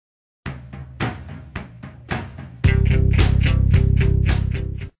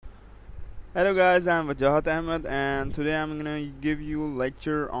Hello guys, I'm Wajahat Ahmed and today I'm gonna give you a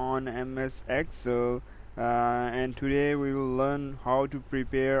lecture on MS Excel and today we will learn how to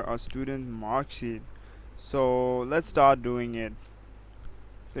prepare a student mark sheet. So let's start doing it.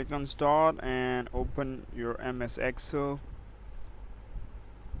 Click on start and open your MS Excel.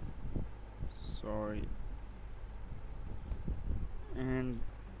 Sorry. And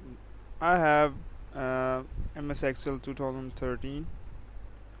I have MS Excel 2013.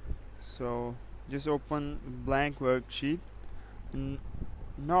 So just open blank worksheet. N-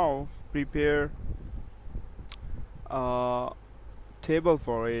 Now prepare a table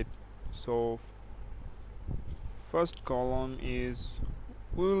for it. So first column is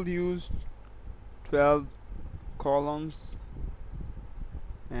we will use 12 columns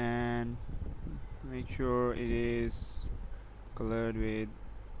and make sure it is colored with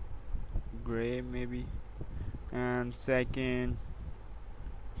gray maybe. And second,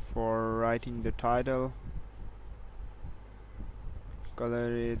 for writing the title,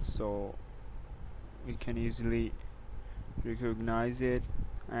 color it so we can easily recognize it.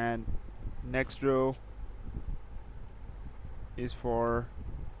 And next row is for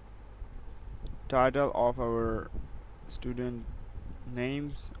title of our student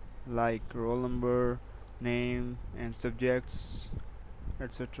names like roll number, name and subjects,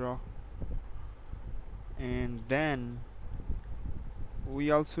 etc. And then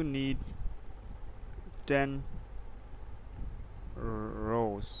we also need 10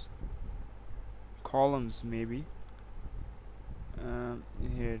 rows, columns maybe.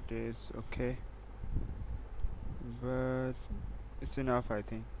 Here it is, okay, but it's enough I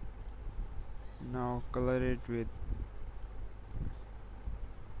think. Now color it with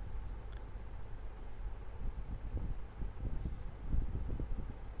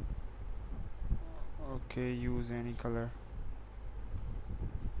okay, use any color.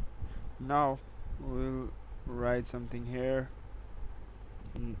 Now we'll write something here.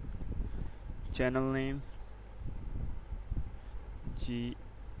 Channel name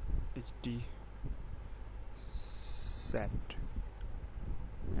GHD set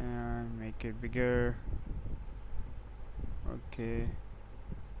and make it bigger. Okay,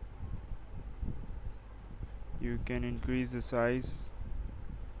 you can increase the size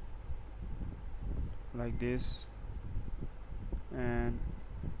like this. And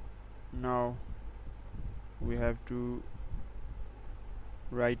now we have to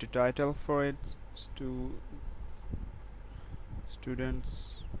write a title for it to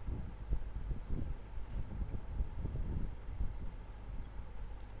students.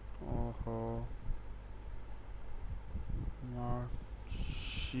 Oh, mark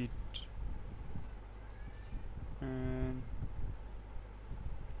sheet, and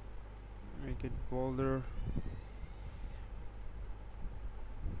make it bolder.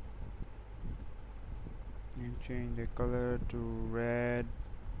 And change the color to red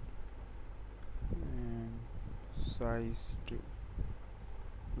and size to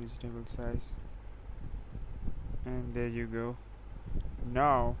reasonable size. And there you go.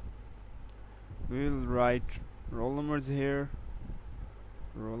 Now we'll write roll numbers here,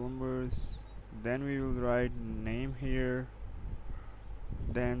 roll numbers, then we will write name here,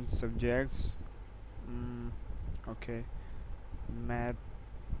 then subjects. Okay, math,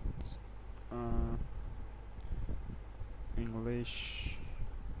 uh, English,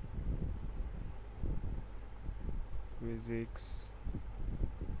 physics,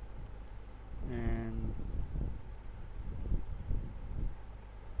 and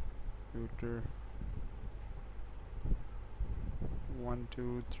computer. 1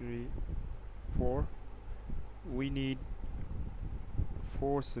 2 3 4. We need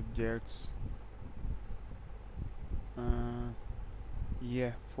 4 subjects.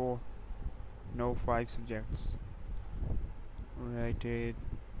 Yeah, 4, no 5 subjects. Write it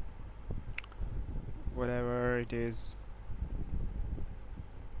whatever it is.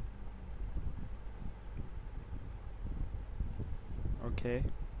 Okay,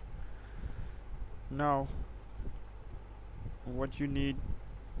 now what you need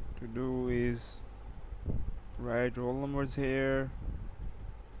to do is write roll numbers here,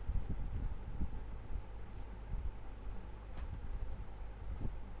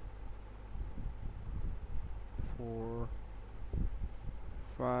 4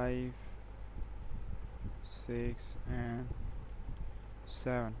 5 6 and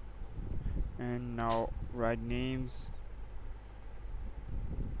 7. And now write names.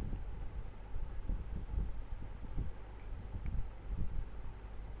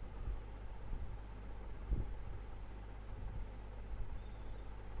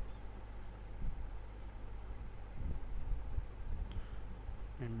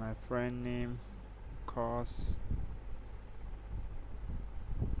 And my friend name cos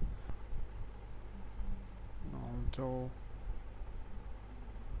Ronaldo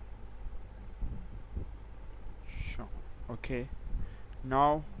Sean. Okay,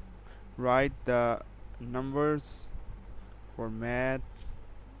 now write the numbers for math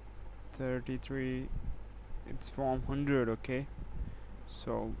 33. It's from 100. Okay,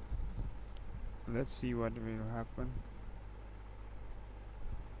 so let's see what will happen.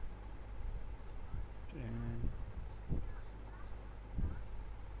 And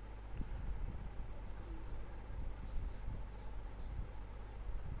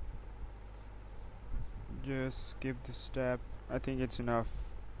just skip this step. I think it's enough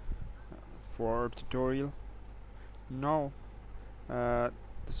for tutorial. Now the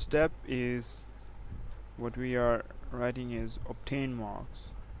step is what we are writing is obtain marks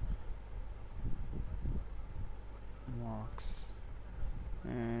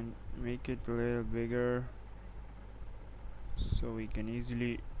and make it a little bigger so we can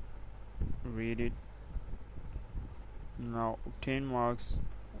easily read it. Now obtain marks,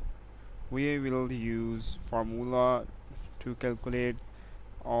 we will use formula to calculate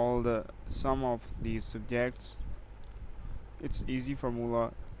all the sum of these subjects. It's easy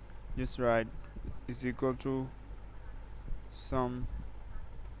formula, just write is equal to sum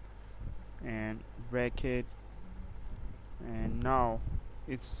and bracket, and now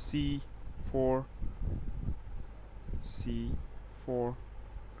it's C4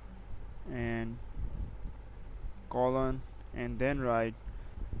 and colon, and then write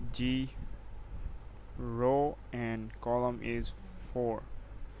G row and column is 4,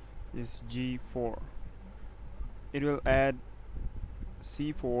 is G4. It will add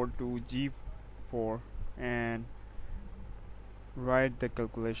C4 to G4 and write the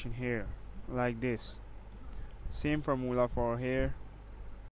calculation here like this. Same formula for here,